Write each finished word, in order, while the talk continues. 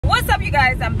What's up, you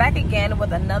guys? I'm back again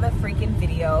with another freaking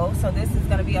video. So this is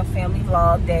gonna be a family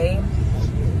vlog day.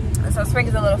 So spring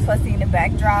is a little fussy in the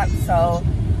backdrop, so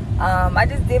I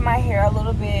just did my hair a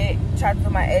little bit, tried to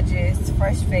do my edges,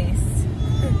 fresh face,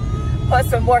 put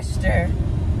some moisture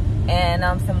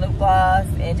and some lip gloss.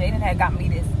 And Jaden had got me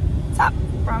this top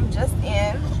from Just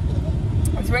In.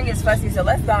 Spring is fussy, so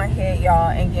let's go ahead,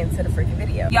 y'all, and get into the freaking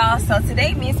video. Y'all, so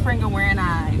today me and Spring are wearing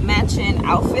our matching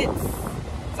outfits.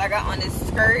 So I got on this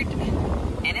skirt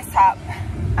and this top.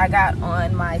 I got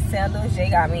on my sandals. Jay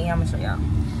got me. I'm gonna show y'all.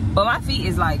 But my feet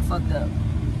is like fucked up.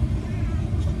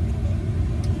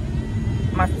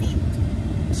 My feet,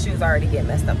 shoes already get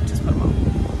messed up. Just put them on.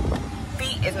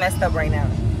 Feet is messed up right now.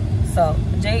 So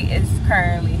Jay is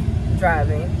currently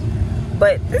driving.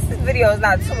 But this video is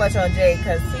not too much on Jay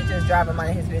because he's just driving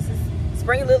minding his business.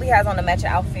 Spring Lily has on a matching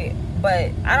outfit,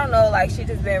 but I don't know, like she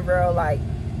just been real like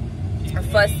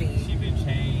fussy. She's been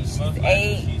changed. She's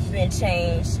ate, been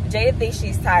changed. Jada thinks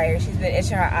she's tired. She's been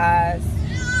itching her eyes.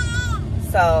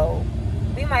 So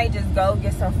we might just go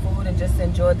get some food and just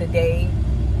enjoy the day.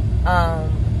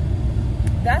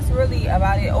 That's really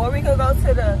about it. Or we could go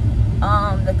to the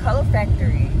Color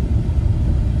Factory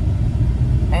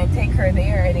and take her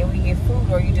there, and then we get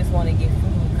food. Or you just want to get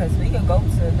food, because we could go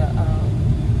to the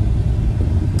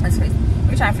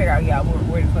we're trying to figure out, yeah,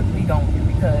 where the fuck we going,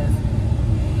 because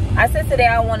I said today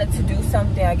I wanted to do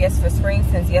something, I guess, for spring,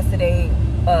 since yesterday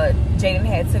Jaden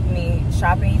had took me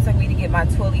shopping. He took me to get my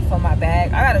twirly for my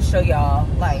bag. I gotta show y'all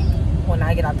like when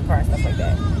I get out the car and stuff like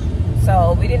that.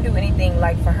 So we didn't do anything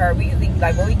like for her. We usually,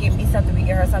 like, when we get me something, we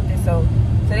get her something. So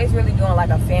today's really doing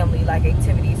like a family like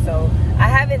activity. So I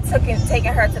haven't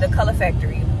taken her to the Color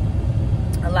Factory.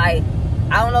 Like,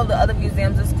 I don't know, the other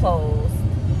museums is closed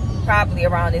probably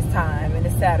around this time, and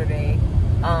it's Saturday.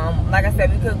 Like I said,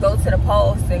 we could go to the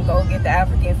Post and go get the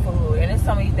African food, and there's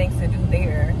so many things to do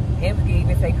there, and we could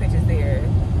even take pictures there.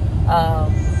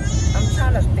 I'm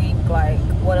trying to think like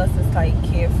what else is like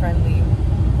kid friendly,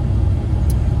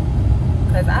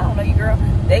 because I don't know, you girl,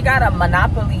 they got a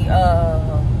Monopoly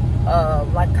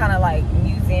like kind of like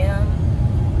museum.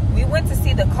 We went to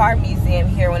see the car museum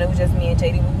here when it was just me and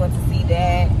JD. We went to see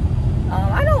that.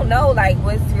 I don't know like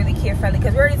what's really kid friendly,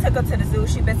 because we already took her to the zoo.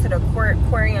 She been to the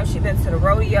aquarium, she been to the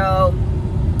rodeo,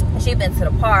 she been to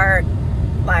the park,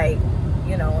 like,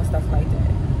 you know, and stuff like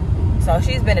that. So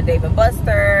she's been to Dave and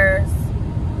Buster's,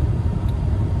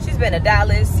 she's been to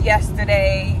Dallas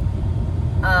yesterday,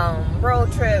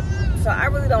 road trip. So I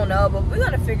really don't know, but we're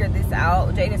gonna figure this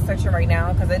out. Jaden's searching right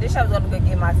now, because I wish I was gonna go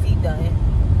get my feet done.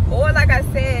 Or like I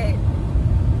said,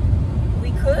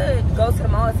 we could go to the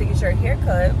mall to get your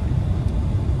haircut.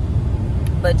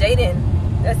 But Jaden,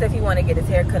 that's if he want to get his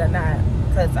haircut or not,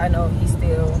 because I know he's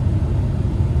still,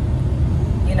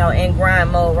 you know, in grind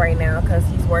mode right now because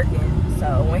he's working.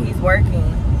 So when he's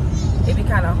working, it'd be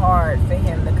kind of hard for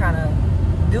him to kind of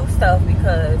do stuff,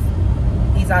 because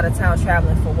he's out of town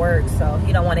traveling for work. So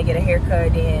he don't want to get a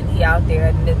haircut, and he out there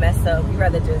and it mess up. He'd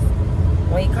rather just,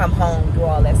 when he come home, do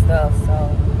all that stuff. So,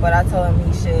 but I told him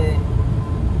he should.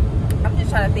 I'm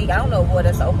just trying to think. I don't know what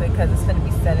is open, because it's going to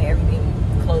be selling everything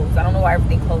closed. I don't know why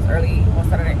everything closed early on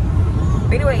Saturday.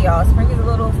 But anyway, y'all, Spring is a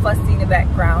little fussy in the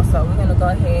background, so we're gonna go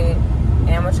ahead and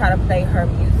I'm gonna try to play her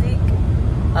music.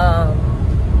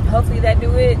 Hopefully that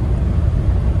do it.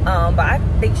 But I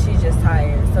think she's just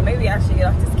tired, so maybe I should get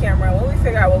off this camera. When we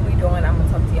figure out what we're doing, I'm gonna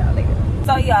talk to y'all later.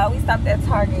 So y'all, we stopped at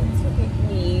Target to get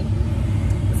me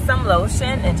some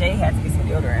lotion, and Jay had to get some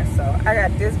deodorant, so I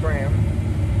got this brand.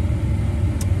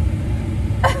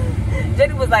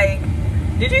 Jenny was like,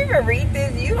 did you even read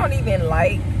this? You don't even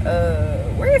like,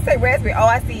 where does it say raspberry? Oh,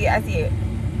 I see it.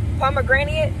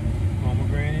 Pomegranate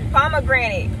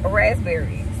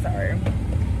raspberry, sorry.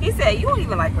 He said you don't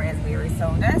even like raspberry,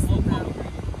 so that's a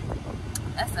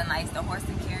nice, the horse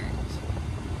and carriage.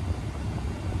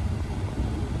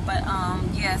 But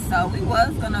yeah, so we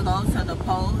was gonna go to the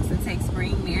Post and take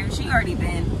Spring there. She already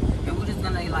been, and we're just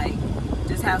gonna like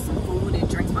just have some food and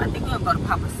drinks. But I think we're gonna go to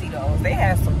Papacitos. They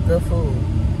have some good food.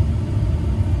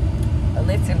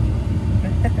 Literally.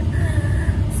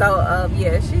 So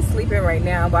yeah, she's sleeping right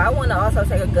now, but I want to also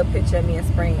take a good picture of me and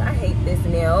Spring. I hate this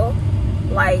nail.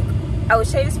 Like, I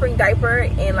was changing Spring diaper,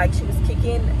 and like she was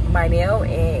kicking my nail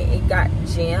and it got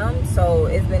jammed, so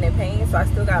it's been in pain. So I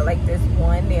still got like this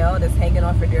one nail that's hanging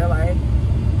off for dear life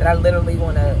that I literally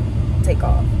want to take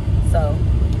off. So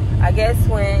I guess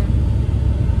when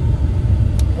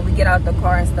we get out the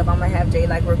car and stuff, I'm gonna have Jay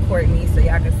like record me so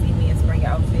y'all can see me in Spring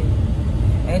outfit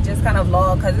and just kind of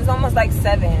vlog, because it's almost like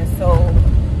 7. So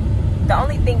the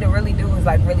only thing to really do is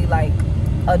like really like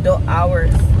adult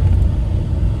hours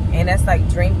and that's like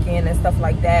drinking and stuff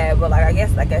like that. But like I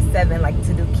guess like at 7, like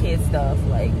to do kid stuff,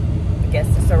 like I guess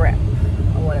it's a wrap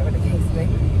or whatever the case may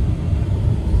be.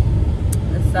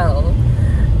 So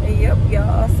yep,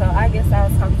 y'all. So I guess I'll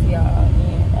talk to y'all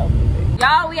in a little bit.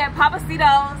 Y'all, we at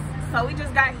Papacitos. So we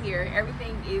just got here.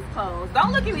 Everything is closed.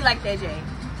 Don't look at me like that, Jay.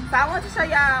 So I want to show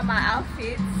y'all my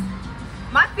outfits.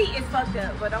 My feet is fucked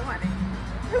up, but don't want it.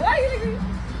 Why are you looking?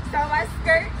 So my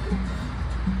skirt.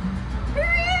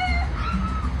 Period.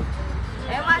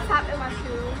 And my top and my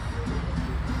shoes.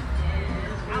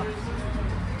 And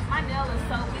my nail is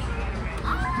so weak.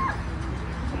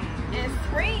 And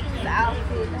Spring's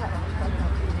outfit.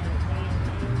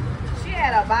 She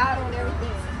had a bottle and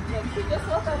everything. And she just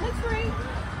woke up with Spring.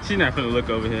 She's not gonna look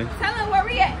over here. Tell them where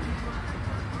we at.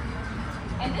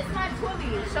 And this is my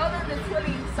Twilly. Show them the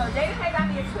Twilly. So Jada got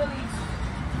me a Twilly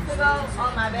to go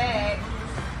on my bag.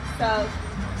 So,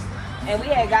 and we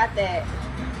had got that.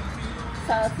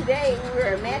 So today we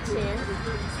were matching.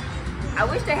 I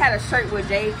wish they had a shirt with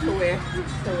Jade to wear.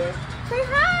 Say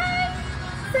hi.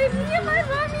 Say me and my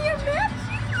mommy are matching.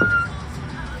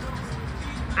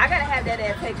 I gotta have that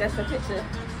and take us a picture.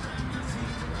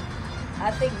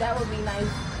 I think that would be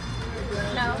nice.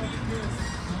 No?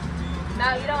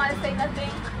 No, you don't want to say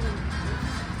nothing?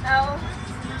 No?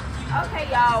 Okay,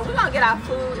 y'all. We're gonna get our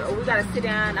food or we gotta sit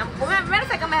down. Matter of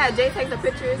fact, I'm gonna have Jay take the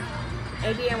pictures.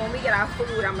 And then when we get our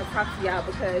food, I'm gonna talk to y'all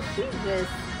because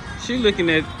she looking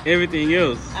at everything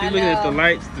else. She looking at the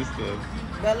lights and stuff.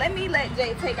 But let me let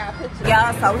Jay take our picture.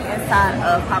 Y'all, so we inside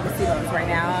of Papacitos right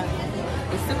now.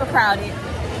 It's super crowded.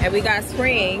 And we got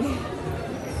Spring.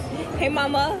 Hey,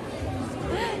 mama.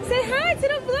 Say hi to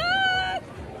the vlog.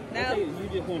 No. You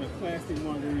just want a classic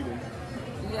margarita.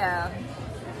 Yeah.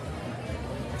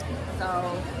 So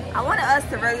I wanted us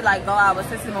to really like go out, but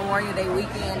since it's Memorial Day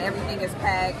weekend, everything is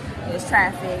packed. There's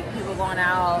traffic, people going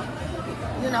out,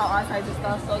 you know, all types of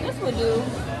stuff. So this would do.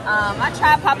 I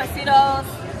tried Papacitos.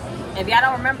 If y'all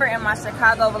don't remember, in my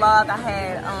Chicago vlog,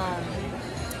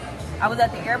 I was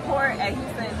at the airport at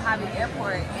Houston Hobby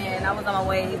Airport, and I was on my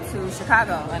way to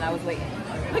Chicago, and I was waiting.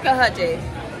 Look at her, Jay.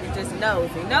 Just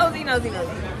nosy.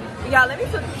 Y'all, let me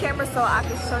put the camera so I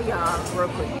can show y'all real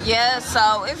quick. Yeah,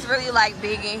 so it's really like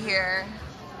big in here.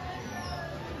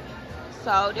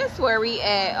 So this is where we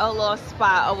at, a little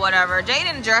spot or whatever. Jay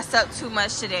didn't dress up too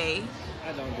much today.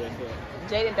 I don't dress up.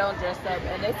 Jay don't dress up,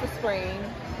 and this is Spring.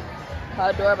 Her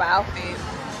adorable outfit.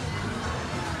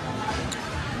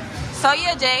 So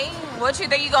yeah, Jay, what you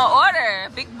think you gonna order,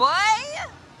 big boy?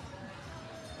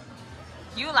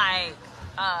 You like,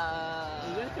 Is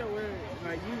that your word?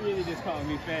 Like, you really just called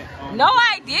me fat? No,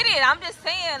 I didn't. I'm just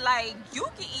saying, like, you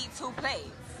can eat 2 plates.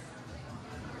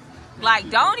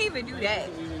 Like, don't even do that.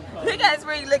 Look at us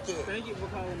really looking. Thank you for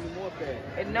calling me more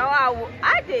fat. No,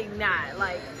 I did not.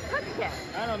 Like, cut the cat.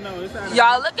 I don't know.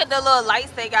 Y'all, look at the little lights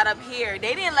they got up here.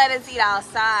 They didn't let us eat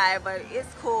outside, but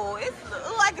it's cool. It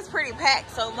looks like it's pretty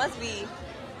packed, so it must be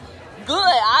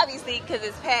good, obviously, because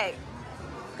it's packed.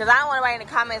 Because I don't want to write in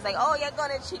the comments like, oh, you're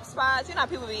going to cheap spots. You know how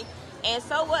people be. And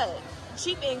so what?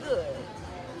 Cheap and good.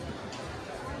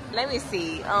 Let me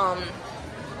see. Yeah,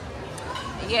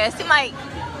 it seems like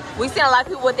we see a lot of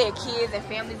people with their kids and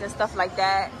families and stuff like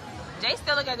that. Jay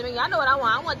still look at me. I know what I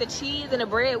want. I want the cheese and the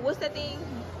bread. What's that thing?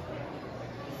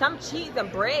 Some cheese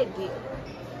and bread dip.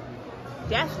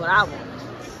 That's what I want.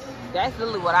 That's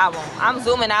literally what I want. I'm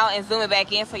zooming out and zooming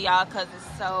back in for y'all because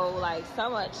it's so like so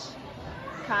much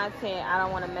content I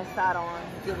don't want to miss out on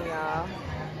giving y'all.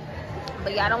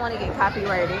 But y'all don't want to get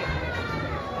copyrighted.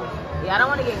 Y'all don't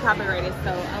want to get copyrighted,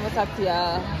 so I'm gonna talk to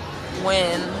y'all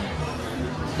when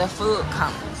the food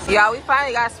comes. Y'all, we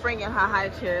finally got Spring in her high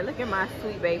chair. Look at my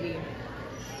sweet baby.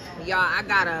 Y'all, I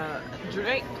got a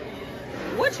drink.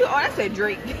 What you? Oh, that's a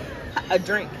drink. A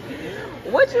drink.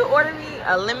 What you order me?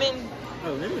 A lemon?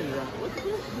 A lemon rock. What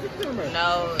you talking about?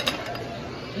 No.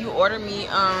 You order me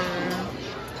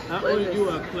I ordered you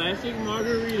a classic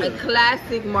margarita. A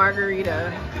classic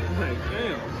margarita. Like,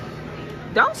 damn.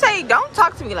 Don't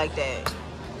talk to me like that.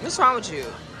 What's wrong with you?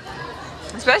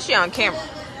 Especially on camera.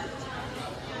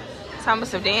 Tell me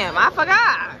some damn. I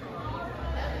forgot.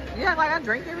 You act like I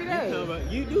drink every day.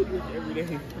 You do drink every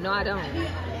day. No, I don't.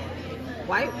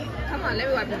 Wipe? Come on, let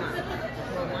me wipe them out.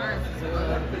 Well, mine's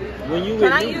when you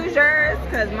Can I use yours?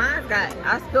 Because mine's got,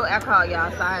 I spill alcohol, y'all,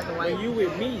 so I have to wipe. When you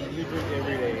with me, you drink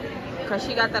every day. Because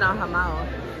she got that on her mouth.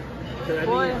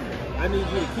 Boy. I need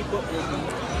you to keep up with me.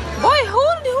 Boy, who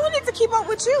needs to keep up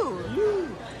with you?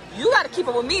 You got to keep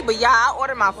up with me, but y'all, I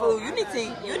order my food. You need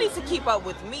to keep up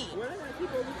with me. What I got to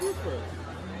keep up with you for?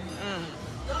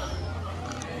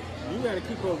 You got to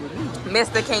keep up with me.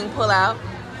 Mr. King pull out.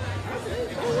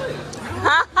 Okay, all right.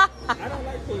 I don't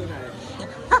like pulling out.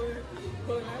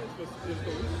 Pulling out is for weak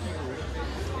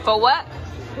people. For what?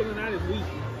 Pulling out is weak.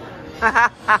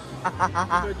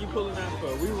 What you pulling out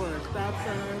for? We run stop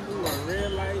signs, we run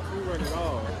red lights, we run it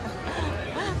all.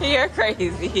 You're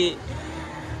crazy.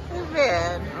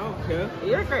 Man. I don't care.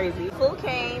 You're crazy. Food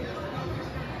came.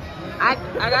 I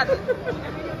got the...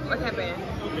 What happened?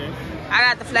 Okay. I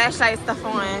got the flashlight stuff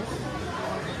on. I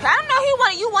don't know,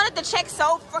 you wanted the check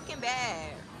so freaking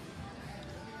bad.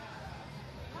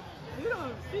 You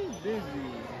don't seem busy.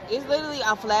 It's literally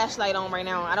a flashlight on right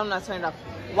now. I don't know how to turn it off.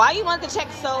 Why you want the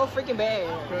check so freaking bad?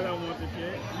 Because I want the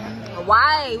check.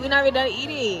 Why? We not even done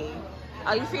eating.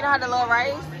 Oh, you feeding her the little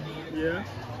rice? Yeah.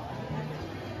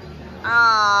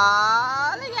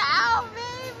 Aww, look out,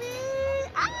 baby.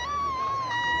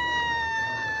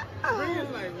 Bria's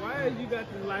like, why you got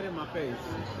this light in my face?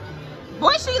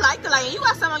 Boy, she like the light. You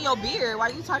got some on your beard. Why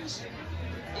you talking shit?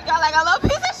 You got like a little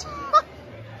piece of shit.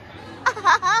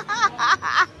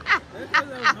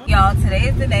 Y'all, today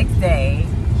is the next day.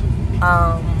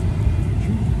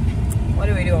 What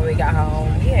did we do when we got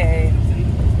home?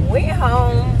 We went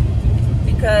home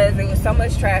because there was so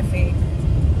much traffic.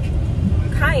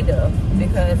 Kind of,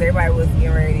 because everybody was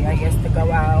getting ready, I guess, to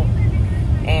go out.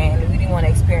 And we didn't want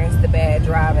to experience the bad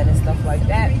driving and stuff like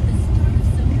that.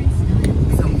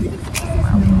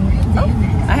 So,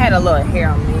 I had a little hair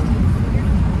on me.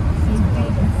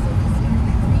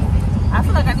 I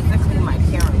feel like I need to clean my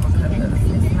camera because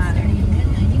it's not.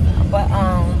 But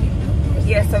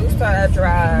yeah. So we started a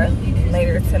drive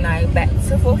later tonight back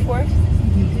to Fort Worth.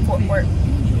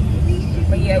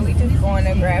 But yeah, we just going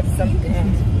to grab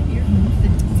something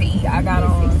to eat. I got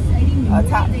on a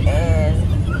top and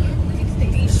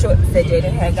these shorts that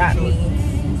Jaden had got me.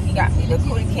 He got me the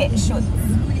Cootie Cat shorts.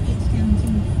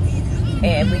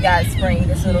 And we got Spring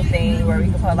this little thing where we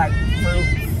can put like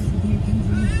fruits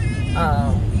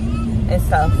and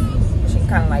stuff. She can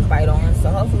kind of like bite on. So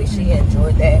hopefully she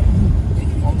enjoyed that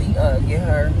when we get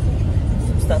her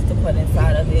some stuff to put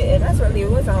inside of it. And that's really, it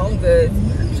was a Home Goods.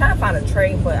 I'm trying to find a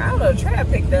tray, but I don't know, the tray I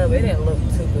picked up, it didn't look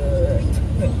too good.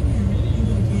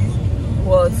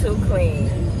 Well, too clean.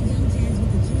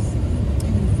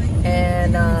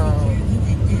 And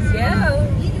yeah,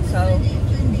 so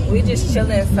we just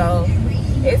chilling. So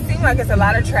it seemed like it's a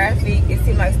lot of traffic. It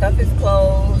seemed like stuff is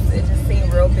closed. It just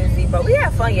seemed real busy. But we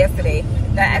had fun yesterday.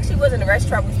 That actually wasn't the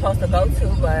restaurant we were supposed to go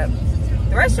to, but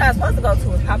the restaurant I was supposed to go to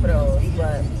was Papa Do's,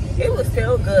 but it was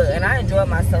still good and I enjoyed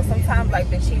myself. Sometimes like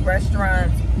the cheap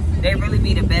restaurants, they really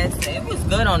be the best. It was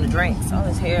good on the drinks. Oh,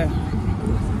 his hair.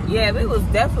 Yeah, it was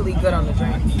definitely good on the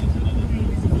drinks. Yeah,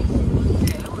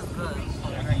 it was good.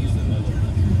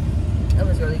 It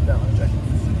was really good on the drinks.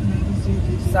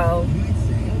 So,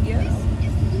 yeah.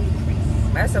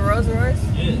 That's a Rolls Royce?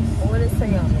 Yes. What did it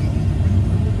say on it?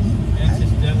 That's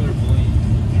just Stellar Bling.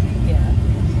 Yeah.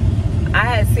 I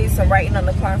had seen some writing on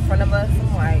the car in front of us.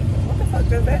 I'm like, what the fuck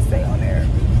does that say on there?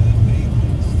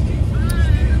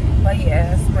 But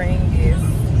yeah, Spring is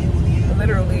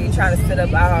literally trying to sit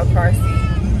up out her car seat.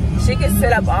 She can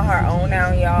sit up on her own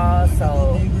now, y'all.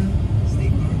 So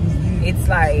it's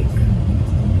like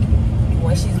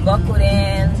when she's buckled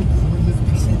in,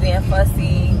 she's being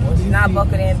fussy. When she's not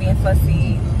buckled in, being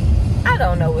fussy. I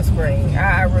don't know with Spring.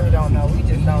 I really don't know. We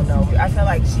just don't know. I feel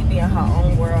like she be in her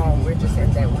own world and we're just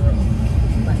in that world.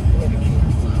 Like literally.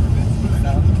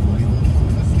 So.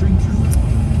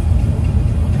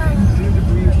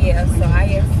 Yeah, so I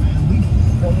guess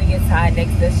when we get to our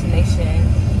next destination,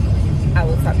 I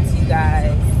will talk to you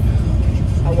guys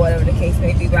or whatever the case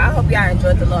may be. But I hope y'all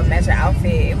enjoyed the little matching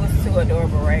outfit. It was too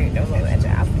adorable, right? Those little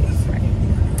matching outfits, right?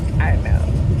 I don't know.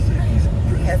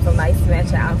 Had some nice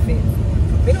matching outfits.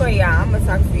 Anyway, y'all, I'm gonna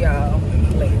talk to y'all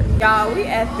later. Y'all, we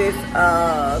at this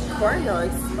corn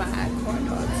dog spot.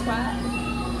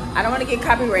 I don't want to get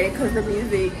copyrighted because of the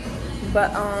music,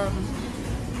 but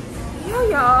yeah,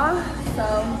 y'all. So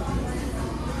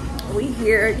we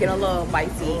here getting a little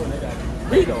bite to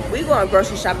eat. We going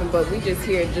grocery shopping, but we just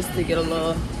here just to get a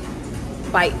little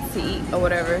bite to eat or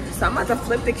whatever. So I'm about to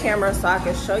flip the camera so I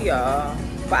can show y'all.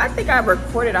 But I think I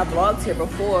recorded, I vlogged here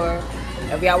before.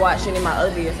 If y'all watched any of my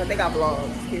other videos, I think I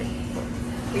vlogged here.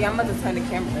 But yeah, I'm about to turn the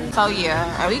camera. So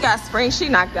yeah, and we got Spring. She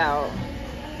knocked out.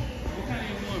 What kind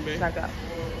you want, babe? Knocked out.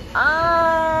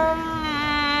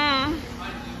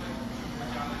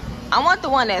 I want the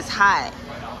one that's hot.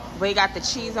 But it got the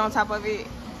cheese on top of it.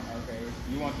 Okay.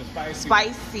 You want the spicy?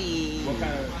 Spicy. What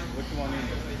you want in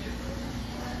there?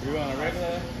 You want a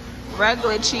regular?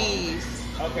 Regular cheese.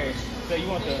 Okay. So you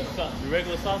want the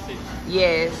regular sausage?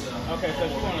 Yes. Okay, so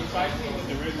you want a spicy with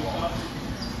the regular sausage?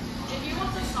 If you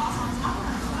want the sauce on top or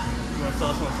on the side? You want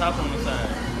sauce on top or on the side?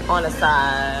 on the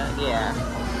side. Yeah.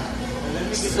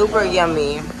 Super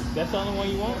yummy. That's the only one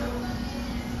you want?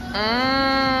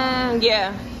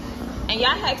 Yeah. And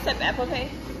y'all accept Apple Pay?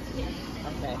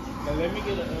 Okay. Now let me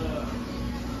get a,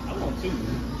 I want 2.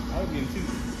 I would get 2.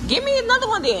 Give me another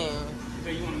one then. So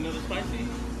you want another spicy?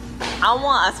 I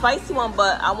want a spicy one,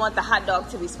 but I want the hot dog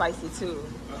to be spicy too.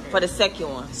 Okay. For the second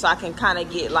one. So I can kind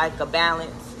of get like a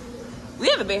balance. We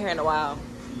haven't been here in a while.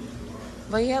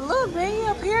 But yeah, look, baby,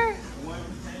 up here.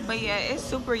 But yeah, it's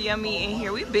super yummy in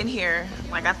here. We've been here,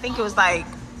 like I think it was like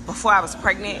before I was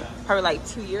pregnant. Probably like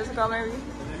 2 years ago maybe,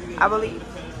 I believe.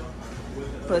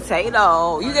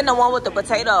 Potato. You getting the one with the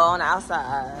potato on the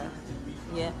outside.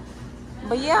 Yeah.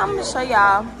 But yeah, I'm gonna show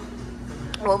y'all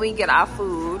when we get our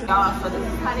food. Y'all, so this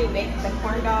is how they make the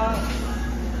corn dog.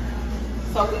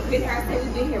 So we've been here, I say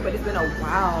we've been here, but it's been a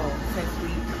while since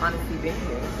we've honestly been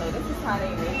here. So this is how they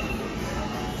make it.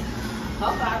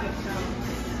 Hope I can show.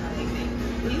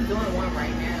 He's doing one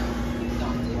right now. He's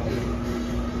gonna do it.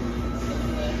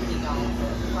 And then he's gonna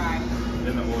fry.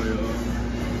 In the oil.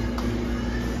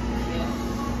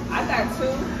 Yeah. I got 2.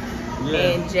 Yeah.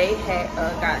 And Jay had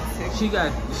got 2. She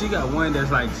got one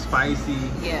that's like spicy.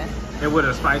 Yeah. And with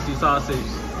a spicy sausage.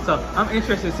 So I'm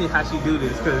interested to see how she do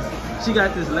this because she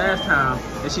got this last time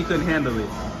and she couldn't handle it.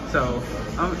 So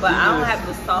but I don't have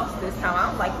the sauce this time. I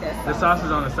don't like that sauce. The sauce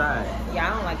is on the side. Yeah, I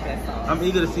don't like that sauce. I'm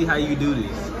eager to see how you do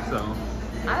this. So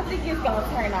I think it's gonna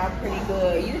turn out pretty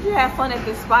good. You did have fun at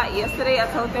this spot yesterday. I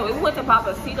told them we went to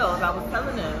Papacitos. I was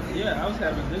telling them. Yeah, I was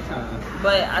having a good time.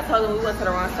 But I told them we went to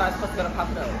the wrong spot. I was supposed to go to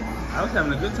Papacitos. I was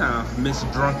having a good time, Miss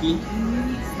Drunky.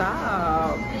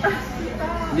 Stop.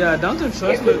 Yeah, don't them shorts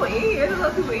There's look? people in here. There's a lot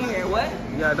of people in here. What?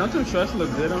 Yeah, don't them shorts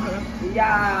look good on her?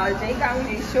 Yeah, they got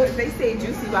me these shorts. They say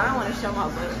juicy, but I don't want to show my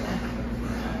butt.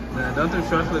 Yeah, don't them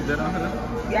shorts look good on her?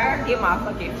 Y'all get my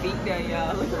fucking feet done,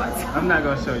 y'all. Look at my toes. I'm not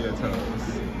gonna show your toes.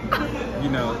 You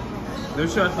know, them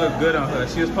shorts look good on her.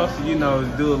 She was supposed to, you know,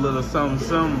 do a little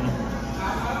something.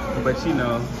 But you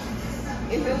know.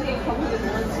 It's really a couple of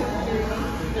 1, 2,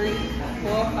 3,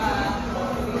 4,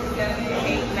 5, 6, 7,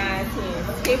 8, 9,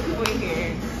 10. 10 people in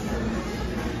here.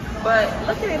 But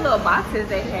look at the little boxes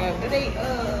they have. Do they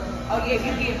oh yeah, if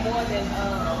you get more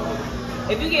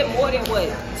than what,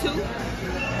 2? Do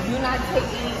not take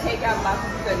any takeout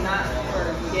boxes. They're not for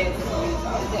guests.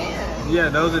 Oh damn. Yeah,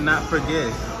 those are not for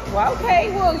guests. Well, okay,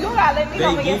 well you gotta let me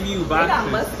know. They give you boxes. They got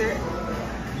mustard.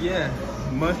 Yeah.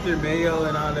 Mustard, mayo,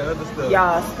 and all the other stuff.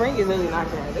 Y'all, spring is really not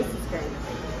good. This is crazy.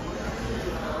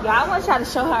 Y'all, I want y'all to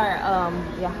show her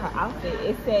her outfit.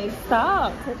 It says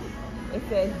stop. It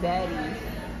says daddy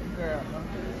girl.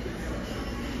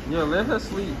 Yeah, let her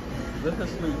sleep. Let her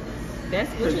sleep.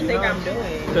 That's what you think I'm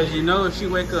doing. Because you know if she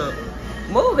wake up.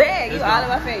 Move back, you all in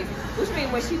my face. What you mean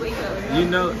when she wake up? You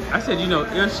know, I said you know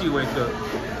if she wake up.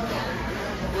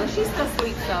 Well, she's still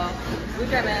asleep, so we're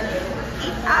gonna.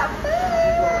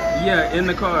 Yeah, in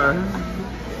the car.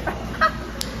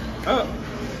 Oh.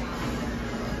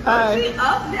 Hi. Is she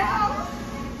up now?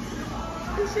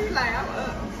 Is she like, I'm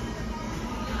up?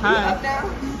 Hi. You up now?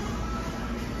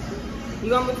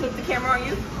 You want me to flip the camera on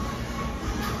you?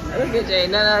 Look at Jay.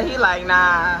 No, he like,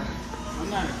 nah. I'm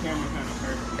not a camera kind of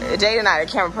person. Jay not a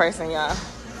camera person, y'all.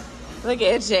 Look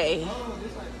at Jay.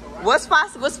 What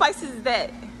spices is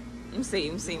that? Let me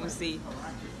see.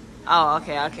 Oh,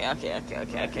 okay.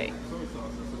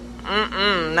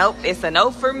 Nope, it's a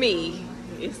no for me.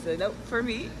 It's a no for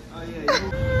me. Oh, yeah.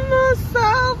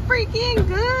 So freaking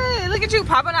good. Look at you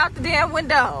popping out the damn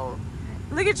window.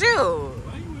 Look at you.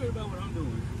 Why are you worried about what I'm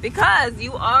doing? Because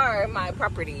you are my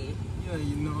property. Yeah,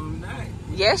 you know I'm not.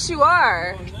 Yes, you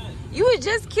are. No, I'm not. You would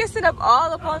just kiss it up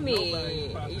all up on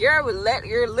me. You're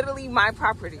literally my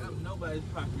property. I'm nobody's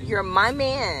property. You're my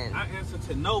man. I answer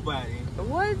to nobody.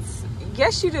 What?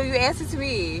 Yes, you do. You answer to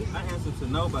me. I answer to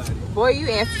nobody. Boy, you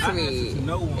answer to me. I answer to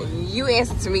no one. You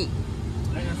answer to me.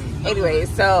 I answer to no Anyway,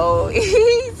 one. so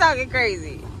he's talking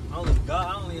crazy. Only God,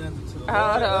 I only answer to the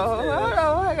Hold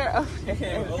on.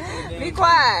 Be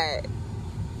quiet.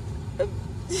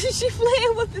 She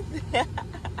playing with the.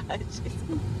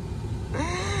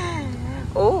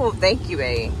 Oh, thank you,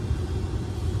 babe.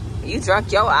 You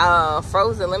drunk your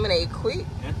frozen lemonade quick.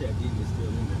 After I did it, still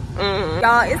in there.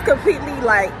 Y'all, it's completely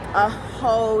like a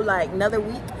whole another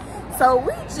week. So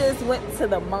we just went to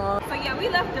the mall. So yeah, we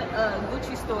left the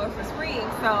Gucci store for spring.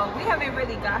 So we haven't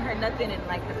really got her nothing in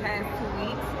like the past 2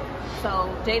 weeks. So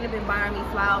Jada been buying me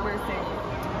flowers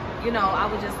and you know, I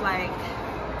was just like,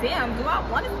 damn, do I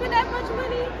want to spend that much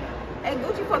money at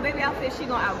Gucci for a baby outfit? She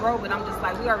gonna outgrow, but I'm just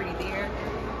like, we already there.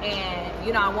 And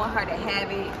you know, I want her to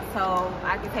have it so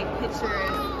I can take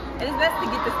pictures. And it's best to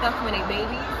get the stuff when they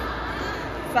baby.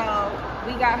 So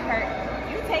we got her,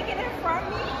 you taking it from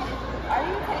me? Are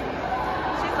you taking it?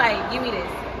 She's like, give me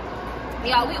this.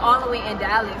 Y'all, we all the way in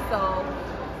Dallas, so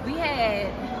we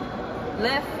had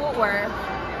left Fort Worth,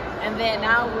 and then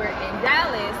now we're in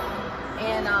Dallas,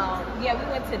 and yeah, we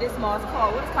went to this mall. It's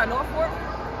called, what is it called, Norfolk?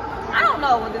 I don't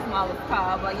know what this mall is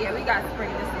called, but yeah, we got to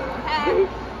spring this little hat.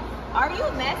 Are you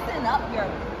messing up your...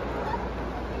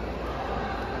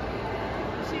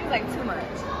 She was like, too much.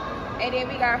 And then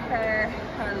we got her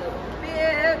little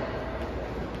bib.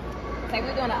 It's like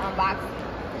we're doing an unboxing.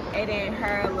 And then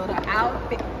her little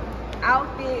outfit,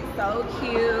 so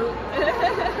cute.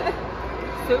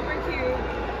 Super cute.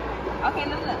 Okay,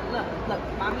 look.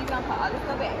 Mommy's gonna put all this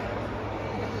stuff back.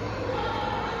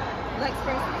 Look,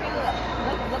 Spring,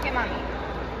 look at mommy.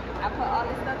 I put all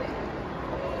this stuff in.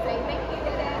 Say thank you,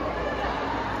 Dada.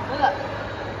 Look,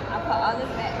 I put all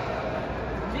this back.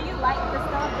 Do you like the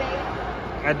stuff,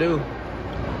 babe? I do.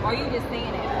 Or are you just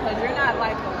saying it? Because you're not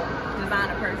like a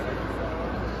designer person.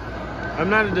 I'm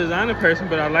not a designer person,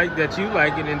 but I like that you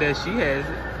like it and that she has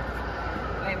it.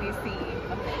 Let me see.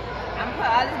 Okay. I'm gonna put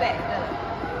all this back.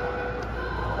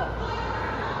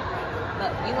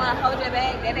 Look, you wanna hold your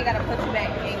bag, then they gotta put you back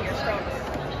in your stroller.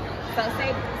 So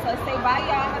say bye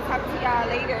y'all, I'm gonna talk to y'all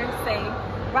later. Say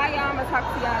bye y'all, I'm gonna talk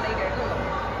to y'all later.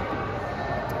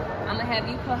 I'm gonna have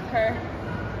you put her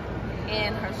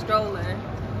in her stroller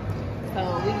so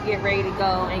we can get ready to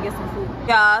go and get some food.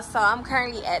 Y'all, so I'm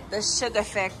currently at the Sugar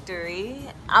Factory.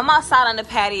 I'm outside on the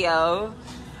patio.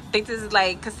 I think this is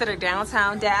like considered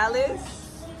downtown Dallas.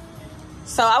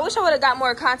 So I wish I would have got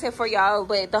more content for y'all,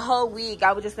 but the whole week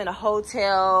I was just in a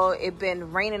hotel. It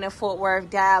been raining in Fort Worth,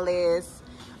 Dallas,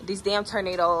 these damn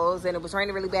tornadoes, and it was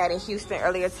raining really bad in Houston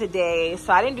earlier today.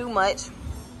 So I didn't do much.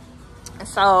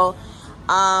 So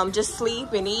just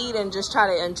sleep and eat and just try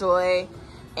to enjoy.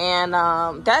 And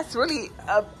that's really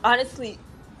honestly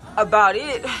about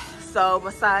it. So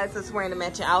besides us wearing the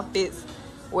matching outfits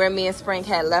where me and Spring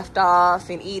had left off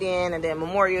and eating, and then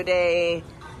Memorial Day.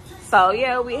 So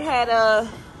yeah, we had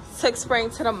took Spring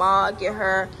to the mall, get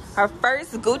her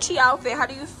first Gucci outfit. How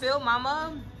do you feel,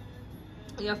 mama?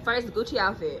 Your first Gucci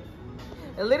outfit.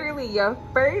 Literally your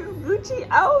first Gucci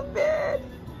outfit.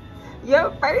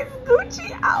 Your first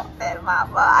Gucci outfit,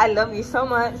 mama. I love you so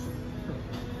much.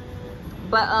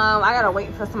 But I gotta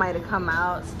wait for somebody to come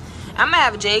out. I'm gonna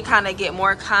have Jay kind of get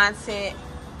more content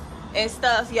and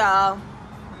stuff, y'all.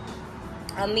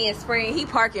 Me and Spring, he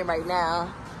parking right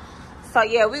now. So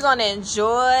yeah, we're gonna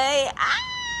enjoy.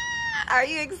 Are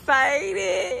you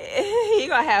excited? You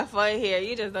gonna have fun here.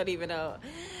 You just don't even know.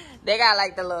 They got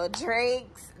like the little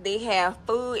drinks. They have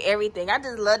food, everything. I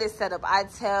just love this setup.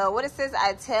 What it says,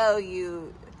 I tell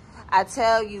you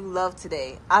love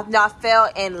today. I fell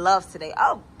in love today.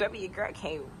 Oh, baby, your girl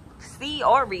can't see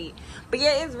or read. But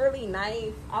yeah, it's really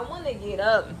nice. I want to get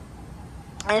up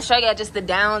and show you just the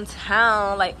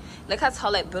downtown. Like, look how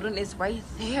tall that building is right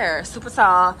there. Super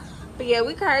tall. But yeah,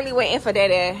 we currently waiting for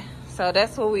that. So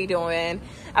that's what we doing.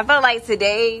 I feel like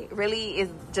today really is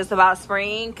just about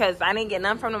Spring because I didn't get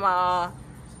none from the mall.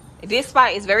 This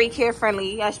spot is very kid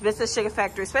friendly. I've been to Sugar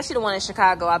Factory, especially the one in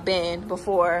Chicago. I've been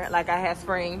before, like I had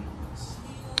Spring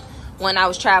when I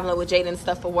was traveling with Jaden and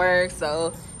stuff for work.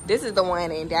 So this is the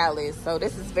one in Dallas. So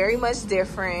this is very much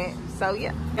different. So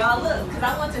yeah. Y'all look, because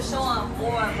I want to show them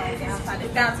more of like downtown.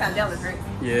 It's downtown Dallas, right?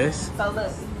 Yes. So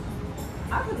look,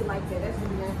 I really like that. That's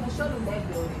really nice. I'll show them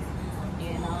that building.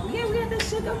 And yeah, we had the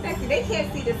Sugar Factory. They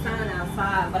can't see the sign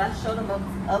outside, but I showed them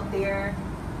up there,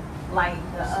 like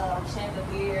the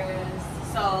chandeliers.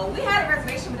 So we had a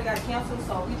reservation, but it got canceled.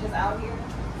 So we just out here.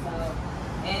 So,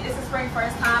 and this is Spring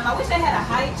first time. I wish they had a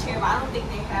high chair, but I don't think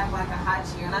they have like a high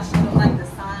chair. And I showed them like the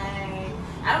sign.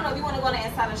 I don't know if you want to go to the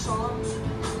inside and show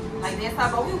them like the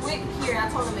inside, but we went here. And I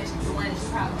told them that the one in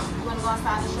Chicago. You want to go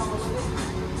outside and show them a little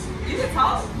bit? You can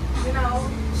talk. You know,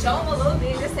 show them a little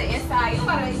bit, just the inside. You don't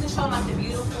gotta even show them like the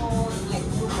beautiful, like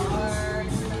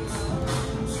bars.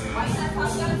 Why you not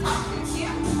talk? You gotta talk to this here.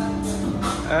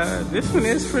 This one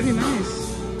is pretty nice.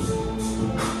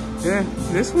 Yeah,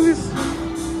 this one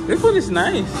is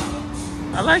nice.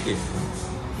 I like it.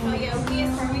 So yeah,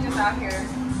 we just out here.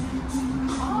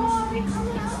 Oh, they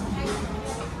coming out.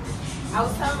 I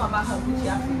was telling them about her Gucci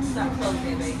outfit. She got clothes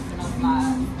there, baby. And I'm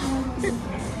live.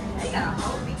 They got a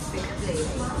whole big sticker today.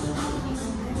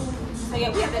 So yeah,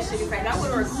 we have that Sugar Factory. I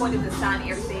would have recorded the sign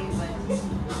and everything, but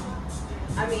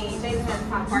I mean, Jaden has to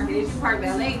find parking. Did you park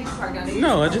valet? Did you park down there?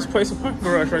 No, I just placed a parking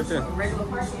garage right there. Regular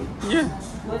parking? Yeah.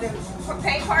 Was it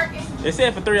paid parking? They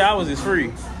said for 3 hours it's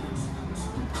free.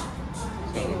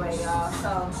 Anyway, y'all,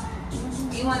 so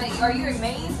are you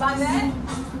amazed by that?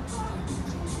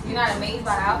 You're not amazed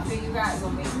by the outfit you guys are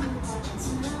amazed?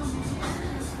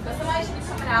 But somebody should be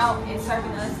coming out and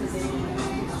serving us today.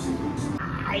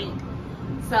 Alright.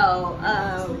 So, I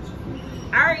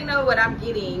already know what I'm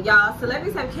getting. Y'all,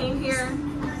 celebrities have came here.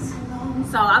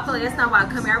 So I feel like that's not why I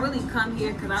come here. I really come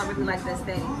here because I really like that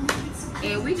state.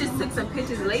 And we just took some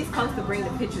pictures. The lady's supposed to bring the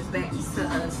pictures back to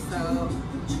us. So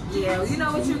yeah, you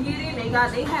know what you're getting.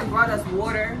 They had brought us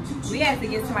water. We had to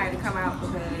get somebody to come out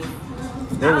because I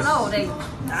don't know.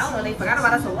 They forgot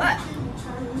about us or what.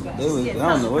 I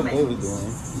don't know what they was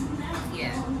doing.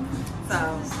 Yeah. So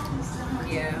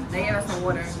yeah, they gave us some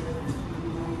water.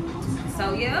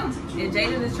 So yeah, and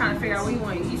Jaden is trying to figure out what he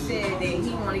wanted. He said that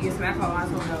he wanted to get some alcohol. I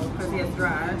told him no because he has to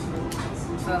drive.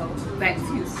 So back to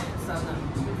Houston. So no.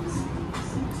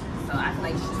 So I feel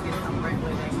like you should get some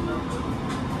regular back home.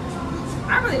 I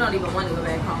really don't even want to go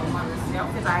back home, honestly.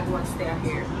 Because I want to stay out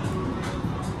here.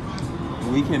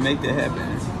 We can make that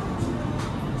happen.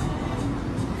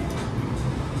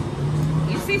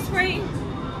 You see Spring?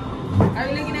 Are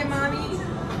you looking at mommy?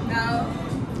 No.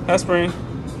 Hi, Spring.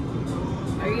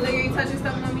 Are you touching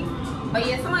stuff on me? But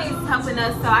yeah, somebody's helping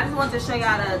us, so I just want to show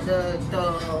y'all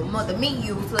the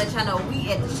menu to let y'all know we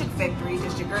at the Chick Factory.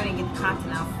 Just your girl didn't get the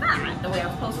content outside the way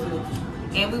I'm supposed to,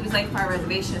 and we was late for our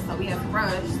reservation, so we have to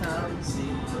rush. So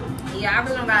yeah, I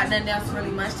really don't got nothing else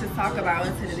really much to talk about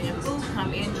until the damn food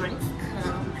come in, drinks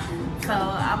come. So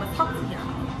I'ma talk to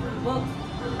y'all. Well,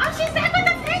 oh, she's back with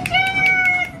the pictures.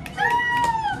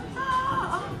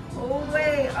 Oh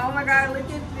wait, oh my God, look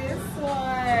at this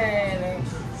one.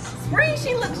 Spring,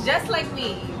 she looks just like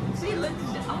me. She looks,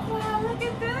 oh wow, look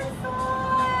at this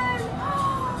one.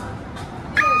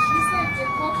 Yeah, she's like the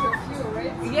corporate feel,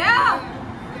 right? Yeah.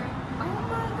 Oh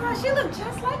my God, she looks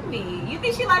just like me. You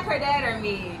think she like her dad or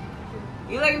me?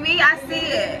 You like me? I see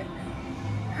it.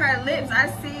 Her lips, I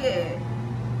see it.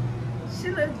 She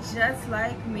looks just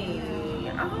like me.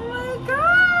 Oh my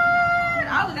God.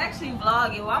 I was actually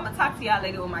vlogging. Well, I'm gonna talk to y'all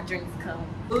later when my drinks come.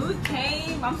 Food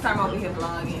came. I'm sorry, I'm over here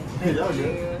vlogging.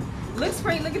 Yeah. Look,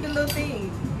 Spring, look at the little thing.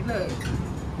 Look.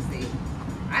 See?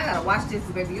 I gotta watch this,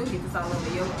 baby. You'll get this all over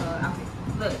your outfit.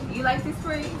 Look, you like this,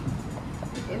 Spring?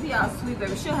 It'll be all sweet,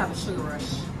 baby. She'll have a sugar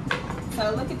rush.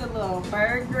 So look at the little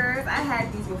burgers. I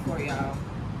had these before, y'all.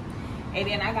 And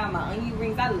then I got my onion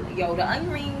rings. Yo, the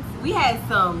onion rings, we had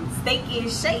some steak and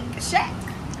shack.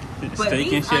 But Steak and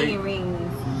these shake. onion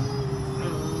rings,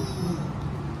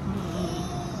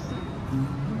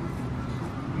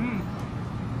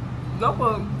 go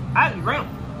for I dreamt.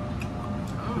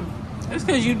 It's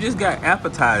because you just got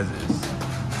appetizers.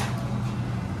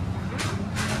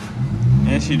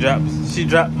 And she dropped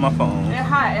my phone. It's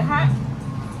hot, it's hot.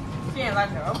 She ain't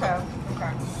like it. Okay.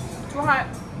 Too hot.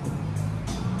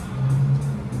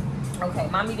 Okay,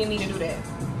 mommy didn't need to do that.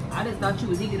 I just thought you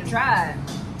was eager to try it.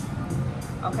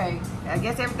 Okay, I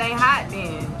guess everything hot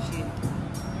then. Shit.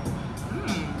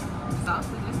 Sauce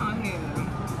with this on here.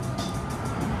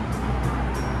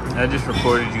 I just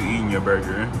recorded you eating your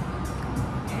burger.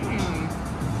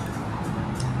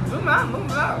 Move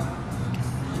out.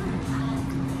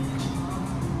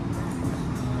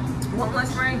 Want one,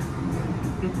 Spring?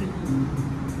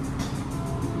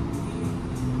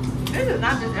 This is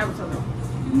not just episode.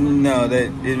 No,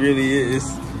 that it really is.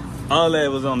 All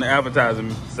that was on the appetizer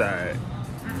side.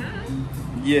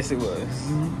 Yes, it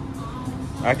was.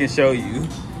 I can show you.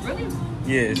 Really?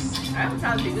 Yes.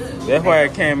 Appetizer be good. That's why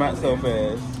it came out so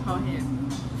fast. Oh, here.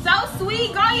 So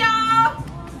sweet, go y'all!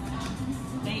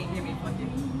 They ain't hear me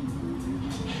fucking.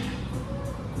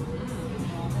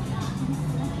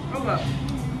 Hold up.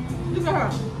 Look at her.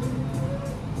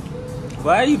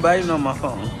 Why are you biting on my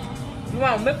phone? You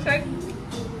want a milkshake?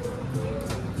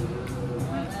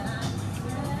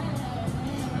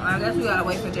 I guess we gotta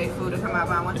wait for J Food to come out,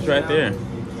 but I want It's you to right know. there.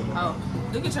 Oh,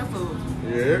 look at your food.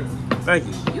 Yeah. Thank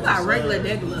you. You got regular.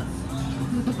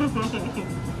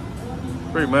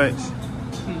 Pretty much.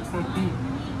 I'm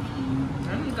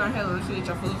just gonna have to eat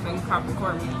your food so you can pop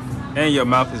record me. And your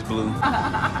mouth is blue.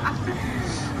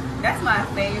 That's my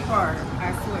favorite part,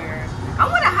 I swear. I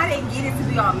wonder how they get it to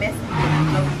be all messy.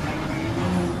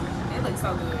 It looks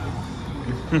so good.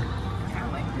 I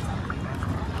like this.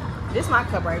 This is my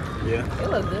cup right here. Yeah. It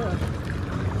look good.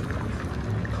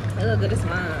 It look good. It's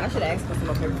mine. I should ask for some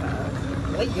more paper towels.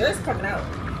 Wait, yours coming out.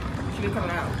 Should be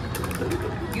coming out.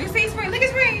 You see Spring? Look at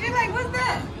Spring. They're like, what's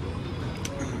that?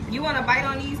 You want to bite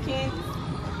on these candies?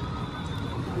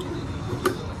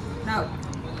 No.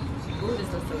 Ooh, this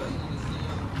looks good.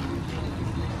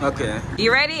 Okay.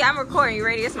 You ready? I'm recording. You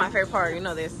ready? It's my favorite part. You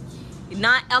know this.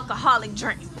 Non-alcoholic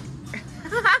drink.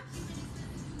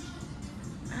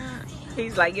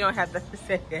 He's like, you don't have to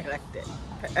say it like that.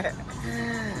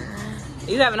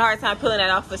 You having a hard time pulling that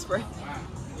off for Spring?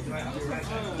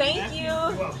 Thank you.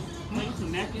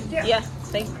 Some napkins? Yeah,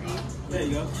 thank you. There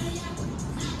you go.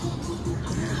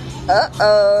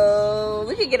 Uh-oh.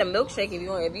 We could get a milkshake if you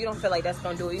want. If you don't feel like that's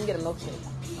gonna do it, you can get a milkshake.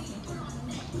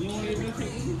 You want to get a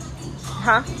milkshake?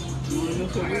 Huh? You want a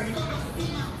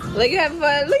milkshake? Look, you having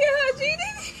fun. Look at her,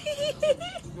 Genie.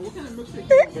 What kind of milkshake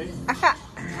you want, babe?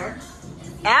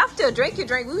 After, drink your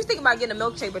drink. We was thinking about getting a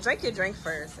milkshake, but drink your drink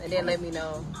first, and then let me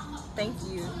know. Thank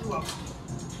you.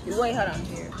 Wait, hold on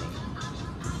here.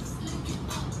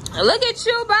 Look at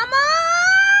you, Mama.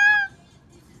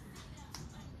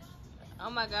 Oh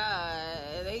my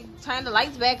God. They turned the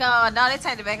lights back on. No, they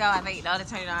turned it back on, I think. No, they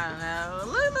turned it on now.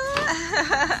 Look.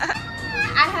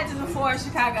 I had this before in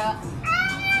Chicago.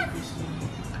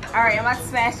 Alright, I'm about to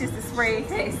smash this to spray.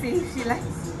 See if she likes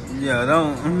it. Yeah,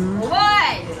 don't.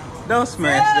 What? Don't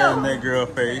smash that in that girl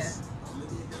face.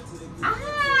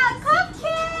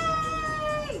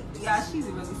 Cupcake! Yeah, she's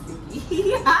really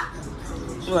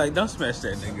sticky. Like, don't smash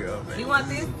that in that girl face. You want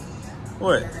this?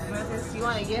 What? You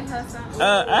want to give her some?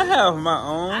 I have my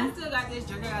I own. still got this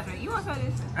drink. You want some of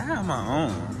this? I have my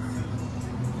own.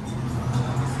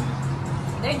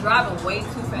 They driving way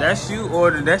too fast. That's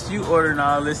you ordering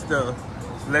all this stuff.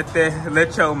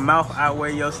 Let your mouth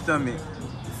outweigh your stomach.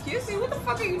 Excuse me, what the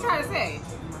fuck are you trying to say?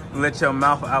 Let your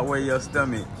mouth outweigh your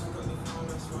stomach.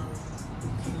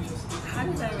 How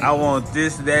does that I want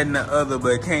this, that, and the other,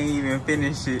 but can't even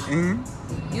finish it.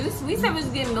 We said we was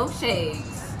getting milkshakes.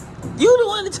 You the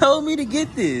one that told me to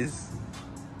get this.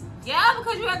 Yeah,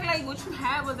 because you act like what you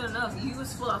had wasn't enough. You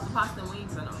was full of the pasta and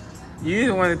wings and all. You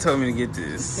the one that told me to get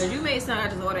this. Because you made something I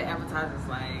just ordered appetizers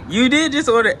like. You did just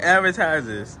order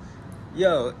appetizers.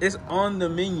 Yo, it's on the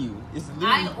menu.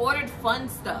 I ordered fun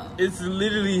stuff. It's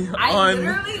literally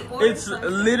It's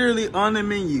literally on the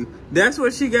menu. That's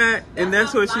what she got, and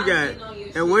that's what she got.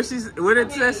 And what did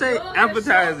that say?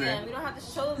 Appetizer. You don't have to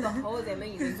show them the whole damn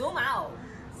menu. Zoom out.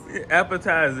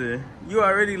 Appetizer. You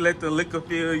already let the liquor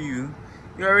fill you.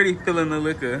 You already feeling the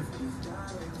liquor.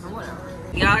 Whatever.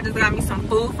 Y'all just got me some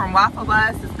food from Waffle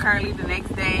Bus. It's currently the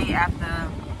next day after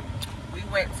we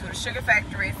went to the sugar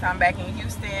factory. So I'm back in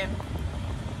Houston.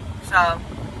 So,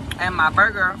 and my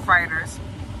burger fighters.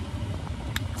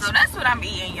 So that's what I'm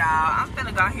eating, y'all. I'm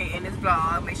finna go ahead in this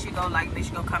vlog. Make sure you go like, make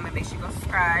sure you go comment, make sure you go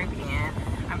subscribe. And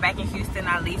I'm back in Houston.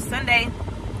 I leave Sunday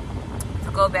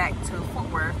to go back to Fort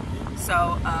Worth.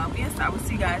 So, yes, I will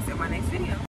see you guys in my next video.